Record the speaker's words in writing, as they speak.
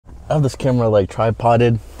have this camera like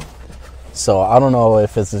tripoded, so I don't know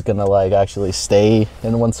if this is gonna like actually stay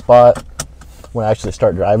in one spot when I actually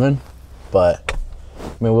start driving, but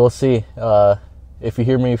I mean, we'll see. If you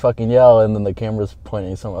hear me fucking yell and then the camera's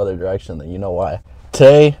pointing some other direction, then you know why.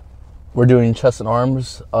 Today we're doing chest and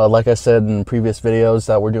arms. Like I said in previous videos,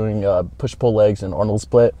 that we're doing push-pull legs and Arnold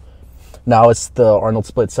split. Now it's the Arnold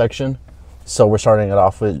split section, so we're starting it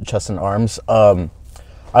off with chest and arms.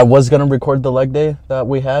 I was gonna record the leg day that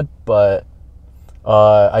we had, but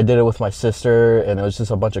I did it with my sister, and it was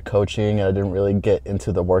just a bunch of coaching, and I didn't really get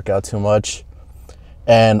into the workout too much.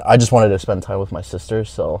 And I just wanted to spend time with my sister,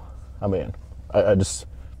 so I mean, I just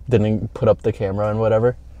didn't put up the camera and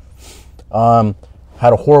whatever.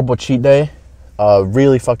 Had a horrible cheat day,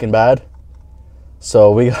 really fucking bad.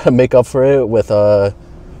 So we gotta make up for it with 40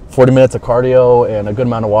 minutes of cardio and a good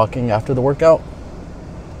amount of walking after the workout.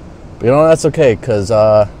 But you know, that's okay, because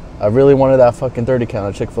I really wanted that fucking 30 count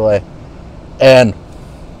of Chick-fil-A. And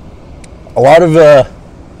a lot of,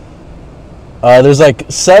 there's like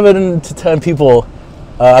 7 to 10 people.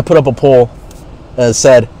 I put up a poll and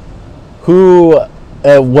said who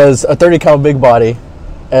was a 30 count big body,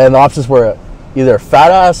 and the options were either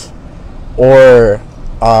fat ass or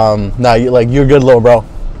nah, you're good little bro.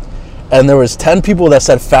 And there was 10 people that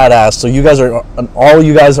said fat ass, so you guys are, all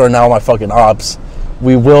you guys are now my fucking ops.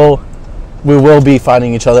 We will be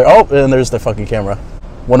fighting each other. Oh, and there's the fucking camera.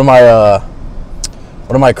 One of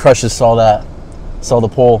my crushes saw the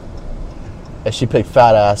poll, and she picked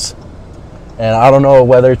fat ass. And I don't know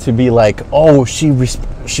whether to be like, oh, she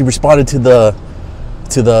responded to the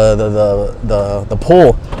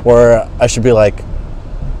poll, or I should be like,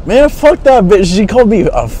 man, fuck that bitch, she called me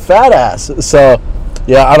a fat ass. So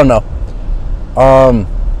yeah, I don't know.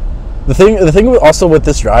 The thing also with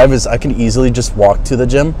this drive is I can easily just walk to the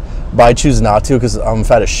gym, but I choose not to because I'm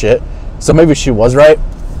fat as shit. So maybe she was right.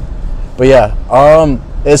 But yeah,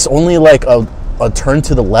 it's only like a turn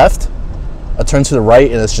to the left, a turn to the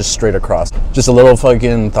right, and it's just straight across. Just a little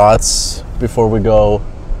fucking thoughts before we go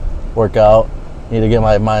work out. Need to get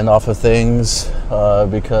my mind off of things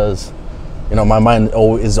because, you know, my mind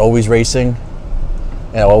is always racing,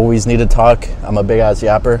 and I always need to talk. I'm a big ass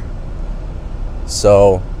yapper,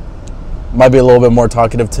 so might be a little bit more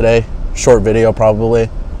talkative today. Short video probably,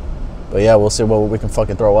 but yeah, we'll see what we can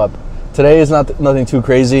fucking throw up. Today is nothing too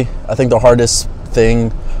crazy. I think the hardest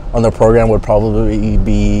thing on the program would probably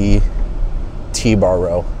be T-bar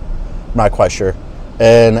row. I'm not quite sure.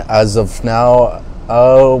 And as of now,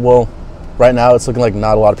 well, right now it's looking like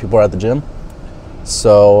not a lot of people are at the gym,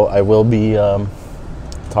 so I will be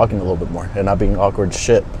talking a little bit more and not being awkward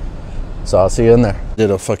shit. So I'll see you in there.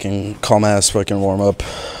 Did a fucking calm ass fucking warm up.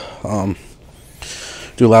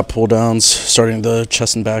 Do lat pull downs, starting the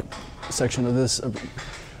chest and back section of this.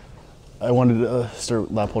 I wanted to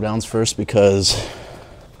start lat pull downs first because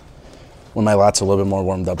when my lats are a little bit more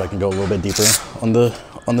warmed up, I can go a little bit deeper on the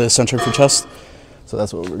eccentric for chest. So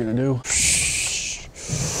that's what we're gonna do.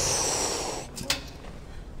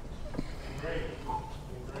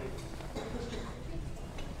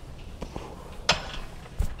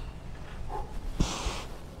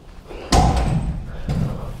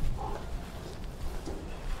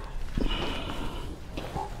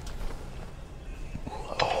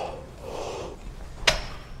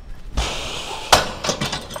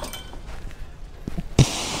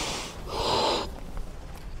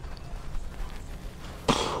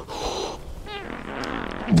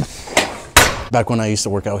 Back when I used to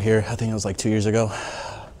work out here, I think it was like 2 years ago,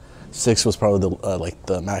 6 was probably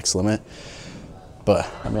the max limit. But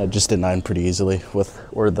I mean, I just did 9 pretty easily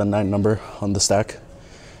or the 9 number on the stack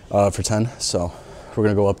for 10. So we're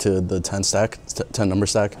gonna go up to the 10 stack, 10 number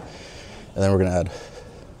stack, and then we're gonna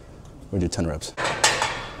do 10 reps.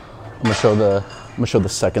 I'm gonna show the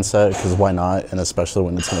second set because why not? And especially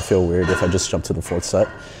when it's gonna feel weird if I just jump to the 4th set.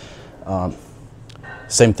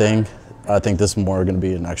 Same thing. I think this is more going to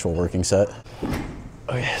be an actual working set.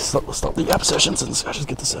 Okay, so let's stop the yap sessions and let's just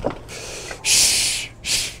get the set in.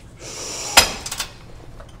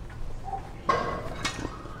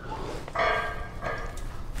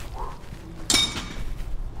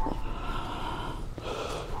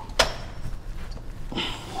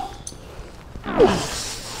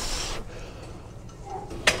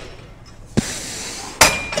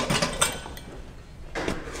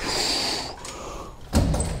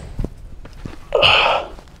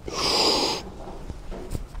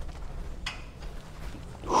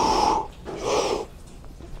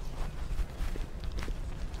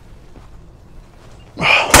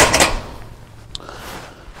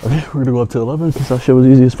 Okay, we're gonna go up to 11 because that shit was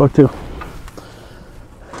easy as fuck too.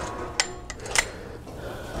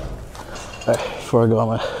 Alright, before I go,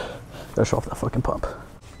 I'm gonna Gotta show off that fucking pump.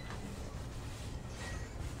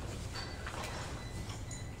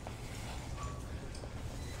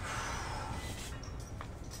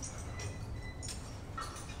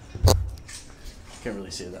 Can't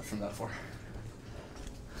really see that from that far.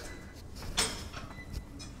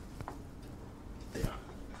 Yeah.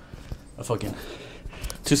 A fucking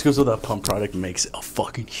 2 scoops of that pump product makes a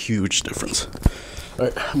fucking huge difference.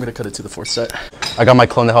 Alright, I'm gonna cut it to the 4th set. I got my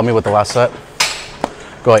clone to help me with the last set.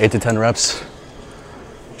 Go at 8 to 10 reps.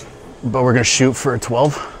 But we're gonna shoot for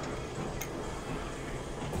 12.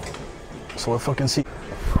 So we'll fucking see.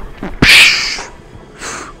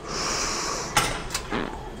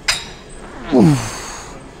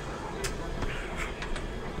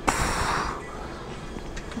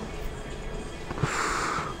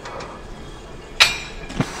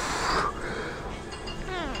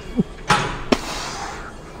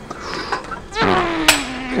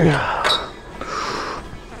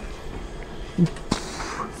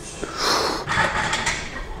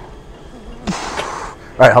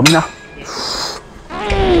 All right, help me now.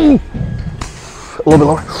 A little bit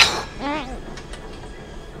lower.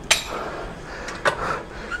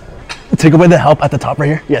 Take away the help at the top right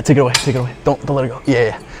here. Yeah, take it away. Take it away. Don't let it go. Yeah,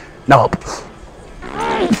 yeah. Now help.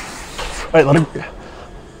 All right, let it.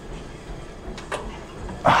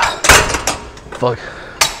 Fuck.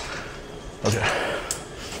 Okay.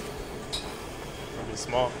 Probably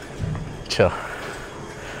small. Chill.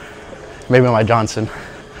 Maybe my Johnson,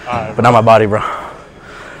 but not my body, bro.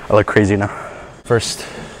 I look crazy now. First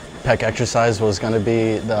pec exercise was gonna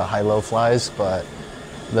be the high-low flies, but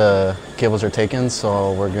the cables are taken,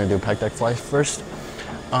 so we're gonna do pec deck flies first.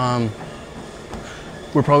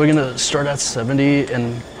 We're probably gonna start at 70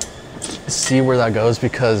 and see where that goes,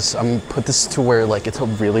 because I'm put this to where like it's a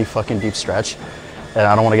really fucking deep stretch, and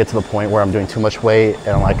I don't want to get to the point where I'm doing too much weight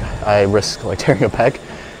and like I risk like tearing a pec,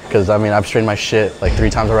 because I mean I've strained my shit like 3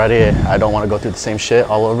 times already. I don't want to go through the same shit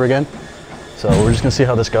all over again. So we're just gonna see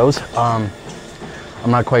how this goes. I'm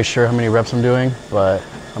not quite sure how many reps I'm doing, but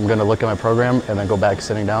I'm gonna look at my program and then go back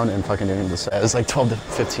sitting down and fucking doing this. It's like 12 to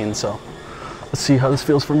 15, so let's see how this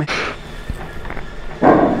feels for me.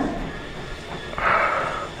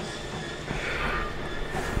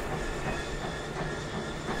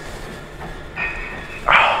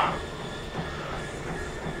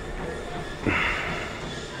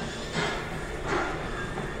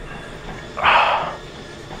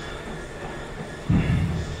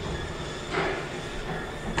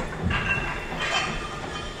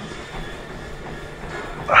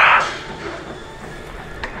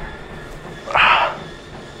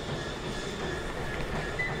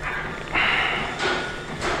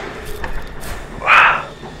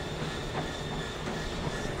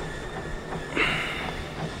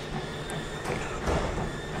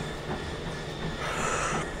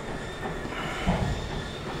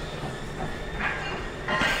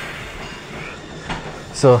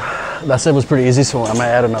 So that set was pretty easy, so I might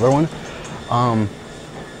add another one.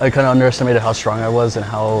 I kind of underestimated how strong I was and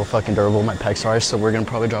how fucking durable my pecs are, so we're gonna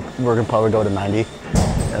probably go to 90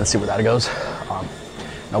 and see where that goes.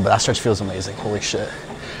 No, but that stretch feels amazing. Holy shit!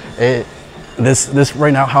 This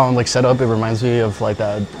right now, how I'm like set up, it reminds me of like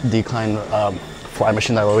that decline fly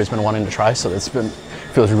machine that I've always been wanting to try. So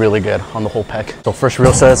feels really good on the whole pec. So first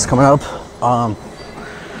real set's coming up.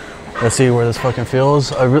 Let's see where this fucking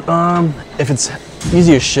feels. If it's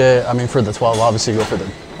easy as shit, I mean for the 12, obviously go for the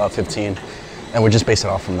 15, and we just base it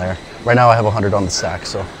off from there. Right now I have 100 on the stack,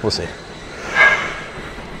 so we'll see.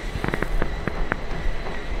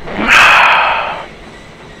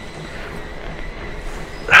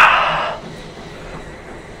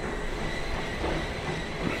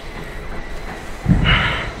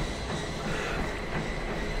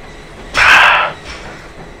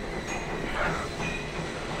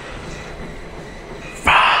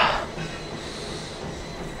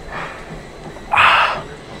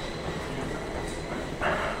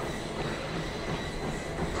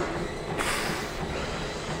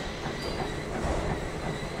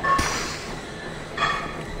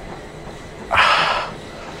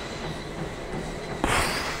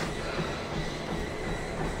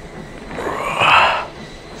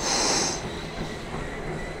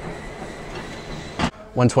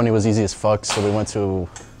 $120 was easy as fuck, so we went to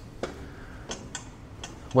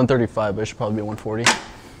 135, but it should probably be 140.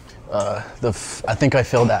 I think I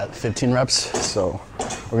failed at 15 reps, so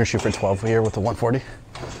we're gonna shoot for 12 here with the 140.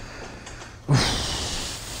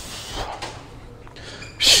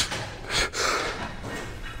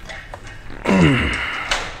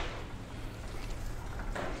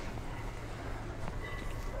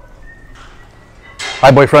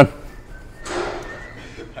 Hi, boyfriend.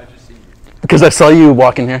 Because I saw you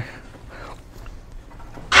walk in here.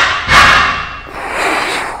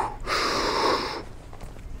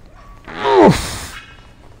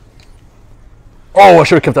 Oh, I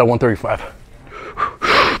should have kept that 135.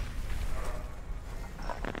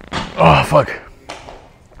 Oh, fuck.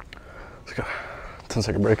 Let's go.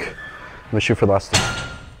 10-second break. Let me shoot for the last two.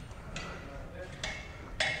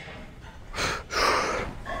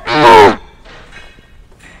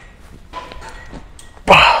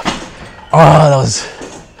 Oh,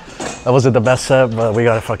 that wasn't the best set, but we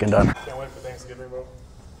got it fucking done. Can't wait for Thanksgiving, bro.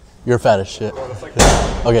 You're fat as shit. Bro, that's like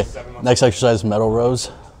Okay, next exercise, metal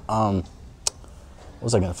rows. What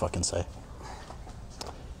was I gonna fucking say?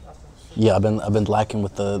 Yeah, I've been lacking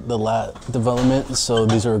with the lat development, so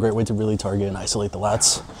these are a great way to really target and isolate the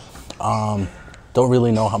lats. Don't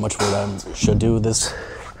really know how much weight I should do. This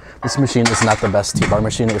machine is not the best T-bar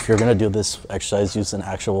machine. If you're gonna do this exercise, use an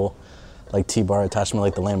actual like T-bar attachment,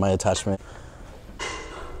 like the landmine attachment.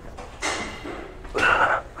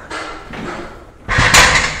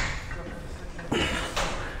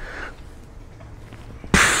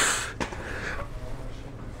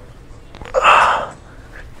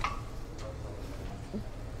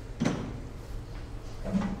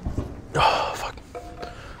 Oh, fuck.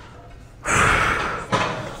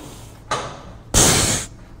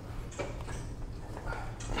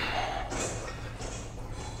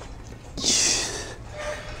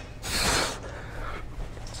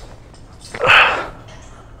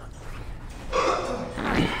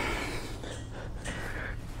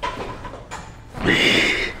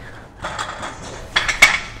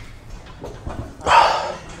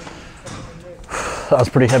 That was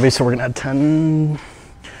pretty heavy, so we're gonna add 10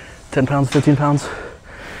 pounds, 15 pounds.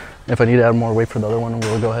 If I need to add more weight for the other one,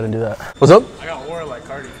 we'll go ahead and do that. What's up? I got aura like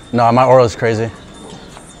Cardi. No, my aura is crazy. I'm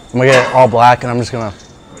gonna get all black and I'm just gonna...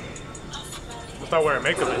 Without wearing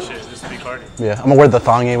makeup and shit, just to be Cardi. Yeah, I'm gonna wear the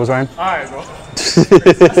thong he was wearing. Alright, bro.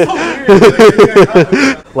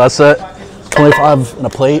 Last set, 25 and a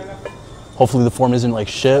plate. Hopefully the form isn't like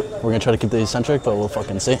shit. We're gonna try to keep the eccentric, but we'll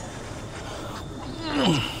fucking see.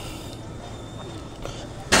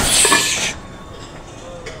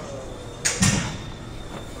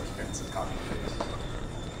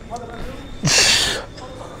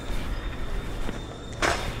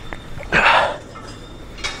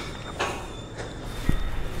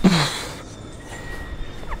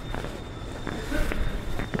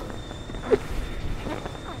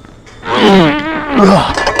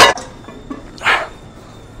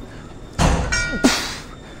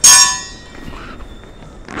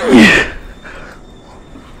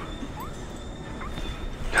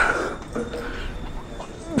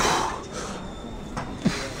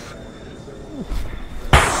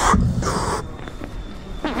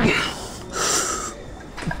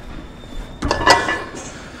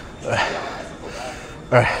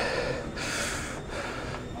 All right,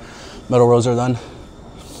 metal rows are done.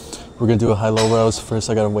 We're gonna do a high-low rows. First,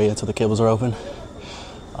 I gotta wait until the cables are open.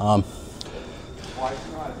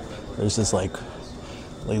 There's this like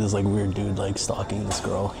this weird dude like stalking this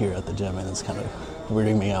girl here at the gym, and it's kind of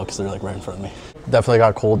weirding me out because they're like right in front of me. Definitely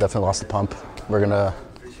got cold. Definitely lost the pump. We're gonna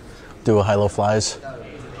do a high-low flies.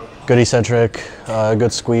 Good eccentric,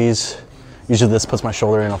 good squeeze. Usually this puts my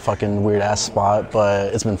shoulder in a fucking weird ass spot,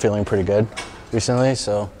 but it's been feeling pretty good recently,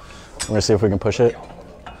 so we're gonna see if we can push it.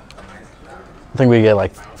 I think we get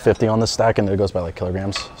like 50 on this stack and it goes by like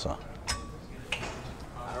kilograms, so.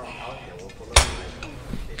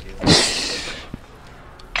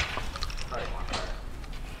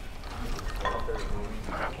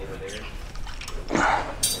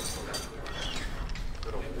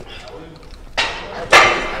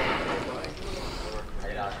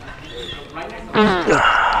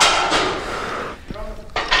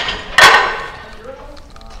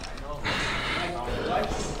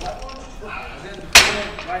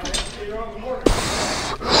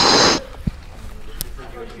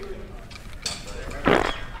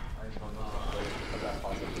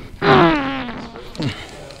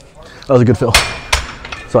 That was a good fill.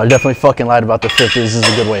 So I definitely fucking lied about the 50s. This is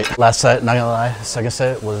a good weight. Last set, not gonna lie, the second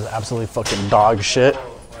set was absolutely fucking dog shit.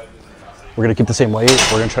 We're gonna keep the same weight.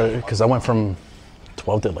 We're gonna try to, because I went from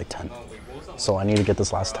 12 to like 10. So I need to get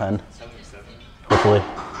this last 10, hopefully.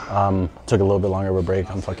 Took a little bit longer of a break.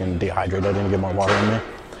 I'm fucking dehydrated. I didn't get more water in me.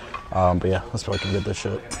 But yeah, let's fucking get this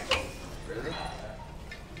shit.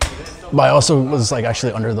 But I also was like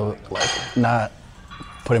actually under the, like not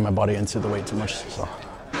putting my body into the weight too much, so.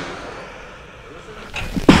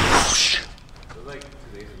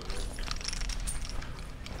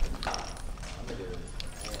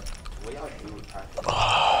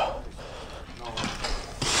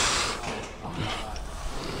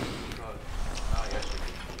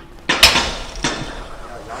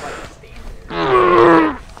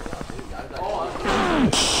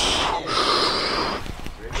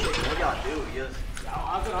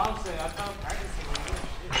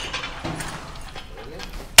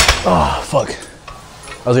 Oh, fuck.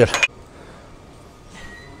 That was good.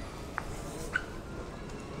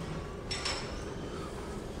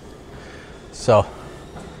 So,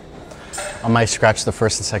 I might scratch the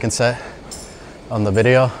first and second set on the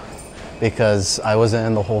video because I wasn't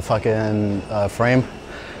in the whole fucking frame.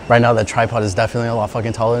 Right now, the tripod is definitely a lot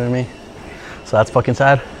fucking taller than me. So that's fucking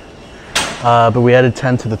sad. But we added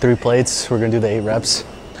 10 to the 3 plates. We're gonna do the 8 reps.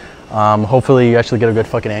 Hopefully you actually get a good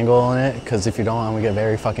fucking angle on it, because if you don't, I'm gonna get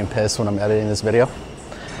very fucking pissed when I'm editing this video.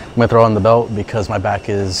 I'm gonna throw on the belt because my back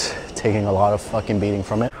is taking a lot of fucking beating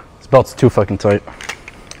from it. This belt's too fucking tight.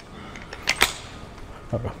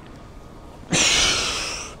 Okay.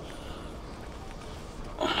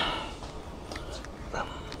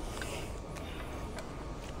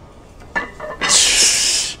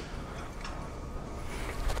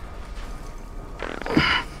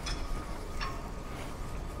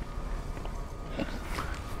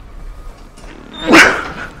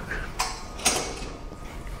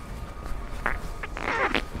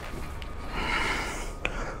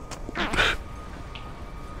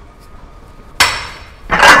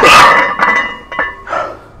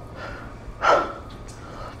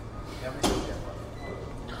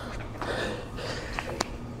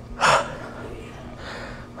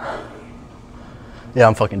 Yeah,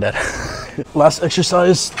 I'm fucking dead. Last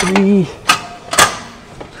exercise, 3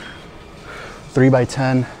 by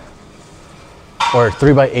 10 or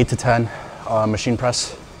 3 by 8 to 10 machine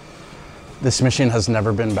press. This machine has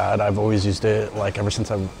never been bad. I've always used it like ever since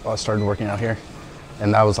I started working out here,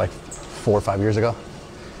 and that was like 4 or 5 years ago.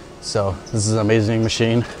 So this is an amazing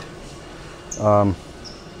machine.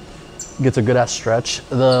 Gets a good ass stretch.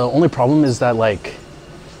 The only problem is that like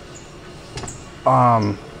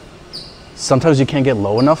sometimes you can't get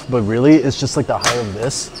low enough, but really it's just like the height of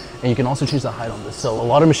this, and you can also change the height on this. So a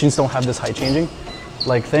lot of machines don't have this height changing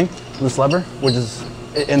like thing, this lever, which is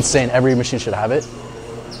insane. Every machine should have it.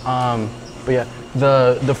 But yeah,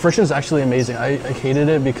 the friction is actually amazing. I hated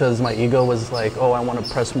it because my ego was like, oh, I want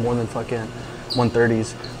to press more than fucking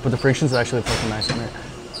 130s, but the friction is actually fucking nice on it.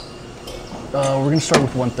 We're gonna start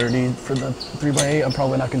with 130 for the 3 by 8. I'm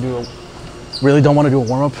probably not gonna do really don't want to do a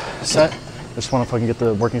warm-up set. I just want to fucking get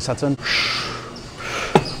the working sets in.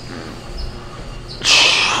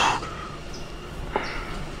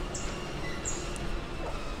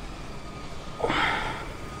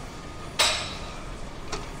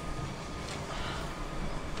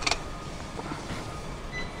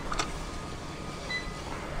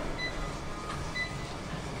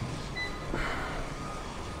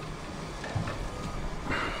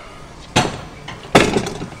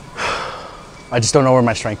 I just don't know where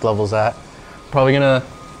my strength level's at. Probably gonna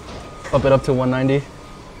up it up to 190.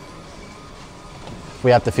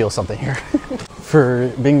 We have to feel something here. For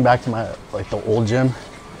being back to my, like the old gym,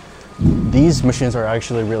 these machines are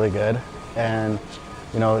actually really good. And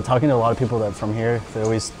you know, talking to a lot of people that from here, they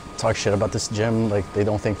always talk shit about this gym. Like they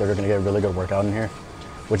don't think they're gonna get a really good workout in here,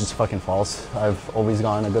 which is fucking false. I've always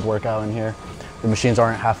gotten a good workout in here. The machines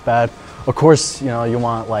aren't half bad. Of course, you know, you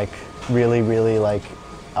want like really, really like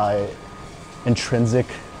intrinsic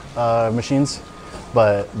machines,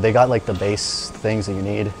 but they got like the base things that you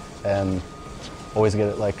need, and always get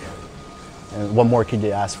it like, and what more could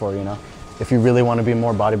you ask for, you know? If you really want to be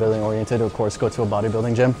more bodybuilding oriented, of course, go to a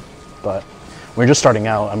bodybuilding gym, but when you're just starting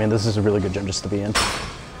out, I mean, this is a really good gym just to be in.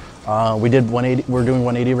 We did 180, we're doing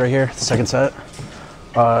 180 right here, the second set.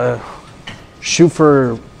 Shoot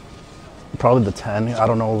for probably the 10. I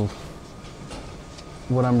don't know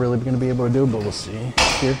what I'm really gonna be able to do, but we'll see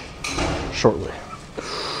here shortly.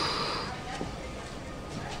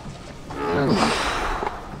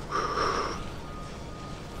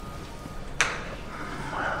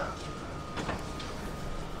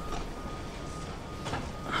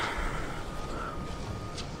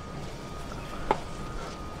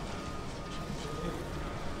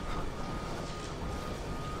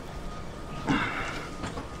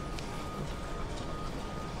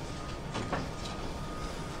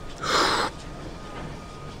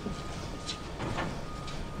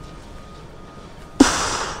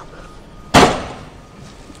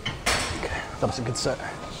 That was a good set.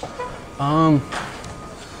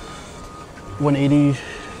 180,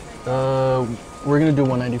 we're gonna do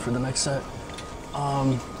 190 for the next set.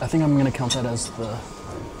 I think I'm gonna count that as the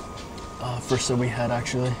first set we had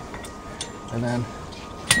actually. And then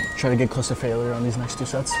try to get close to failure on these next 2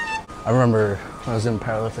 sets. I remember when I was in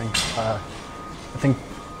powerlifting, I think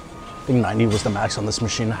 90 was the max on this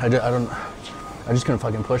machine. I just couldn't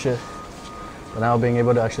fucking push it. But now being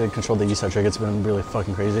able to actually control the eccentric, it's been really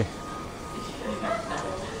fucking crazy.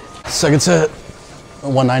 Second set,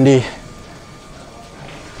 190,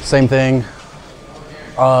 same thing.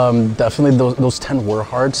 Definitely those 10 were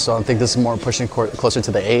hard, so I think this is more pushing closer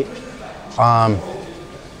to the 8.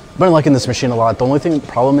 But I'm liking this machine a lot. The only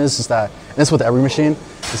problem is that, and it's with every machine,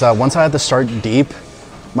 is that once I had to start deep,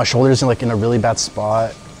 my shoulder's in a really bad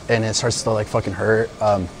spot, and it starts to fucking hurt.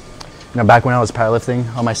 Back when I was powerlifting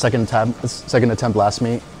on my second attempt last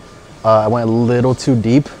meet, I went a little too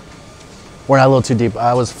deep. Or not a little too deep.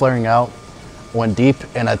 I was flaring out, went deep,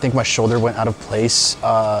 and I think my shoulder went out of place,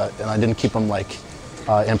 and I didn't keep them in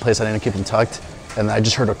place. I didn't keep them tucked, and I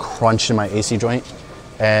just heard a crunch in my AC joint.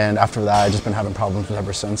 And after that, I've just been having problems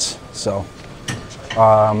ever since. So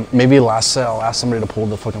maybe last set I'll ask somebody to pull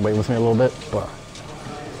the fucking weight with me a little bit, but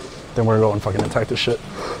then we're going fucking attack this shit.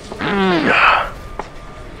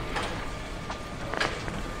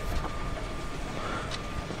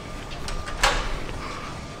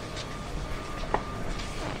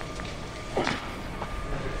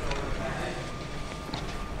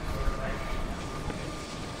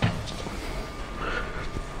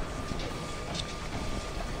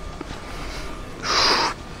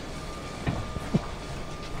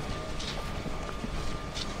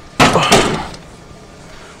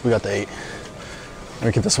 We got the 8. I'm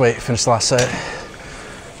gonna keep this weight, finish the last set,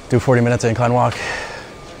 do 40 minutes of incline walk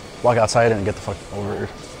outside and get the fuck over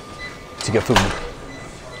to get food.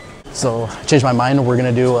 So I changed my mind. We're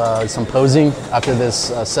gonna do some posing after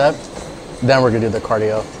this set. Then we're gonna do the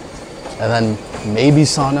cardio. And then maybe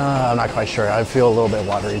sauna, I'm not quite sure. I feel a little bit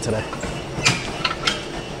watery today.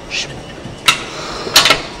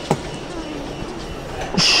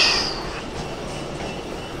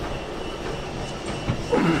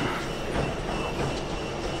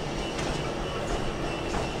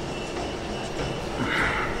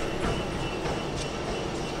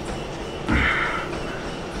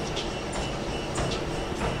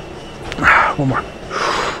 One more.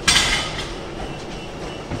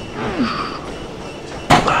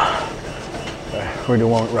 Okay, we're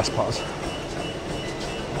doing one rest pause.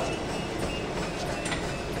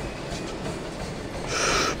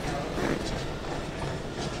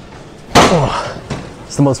 Oh,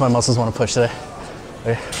 it's the most my muscles want to push today.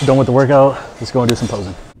 Okay, done with the workout. Let's go and do some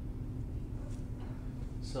posing.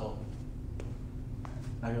 So,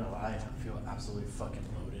 not gonna lie, I feel absolutely fucking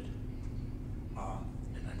loaded.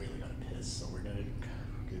 And I really gotta piss, so we're gonna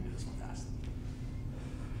do this one fast.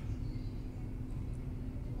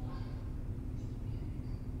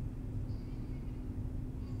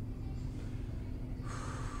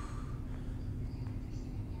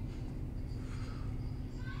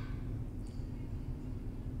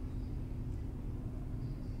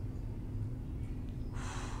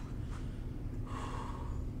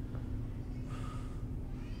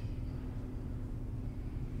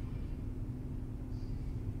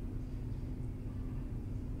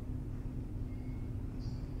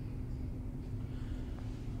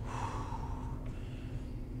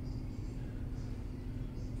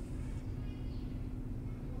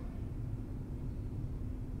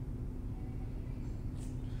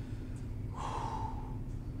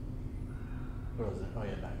 Where was it? Oh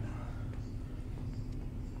yeah, back now.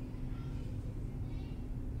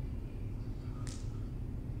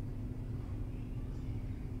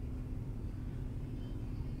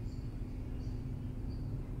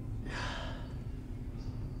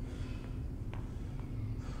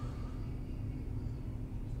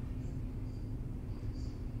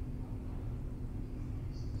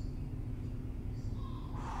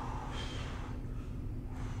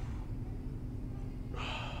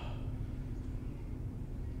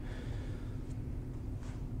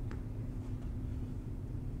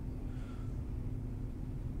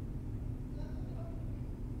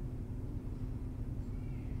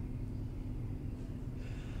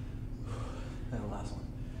 And the last one,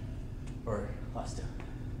 or last two.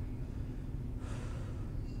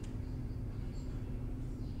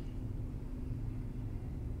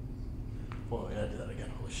 Whoa, we gotta do that again,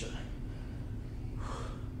 holy shit.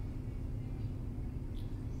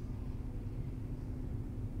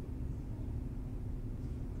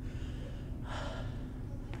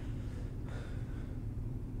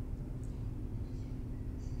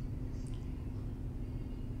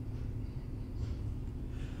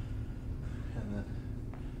 And then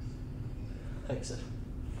exit.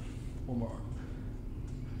 One more arm.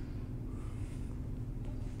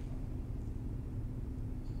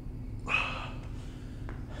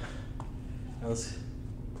 Now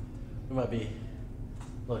we might be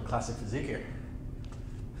a little classic physique here.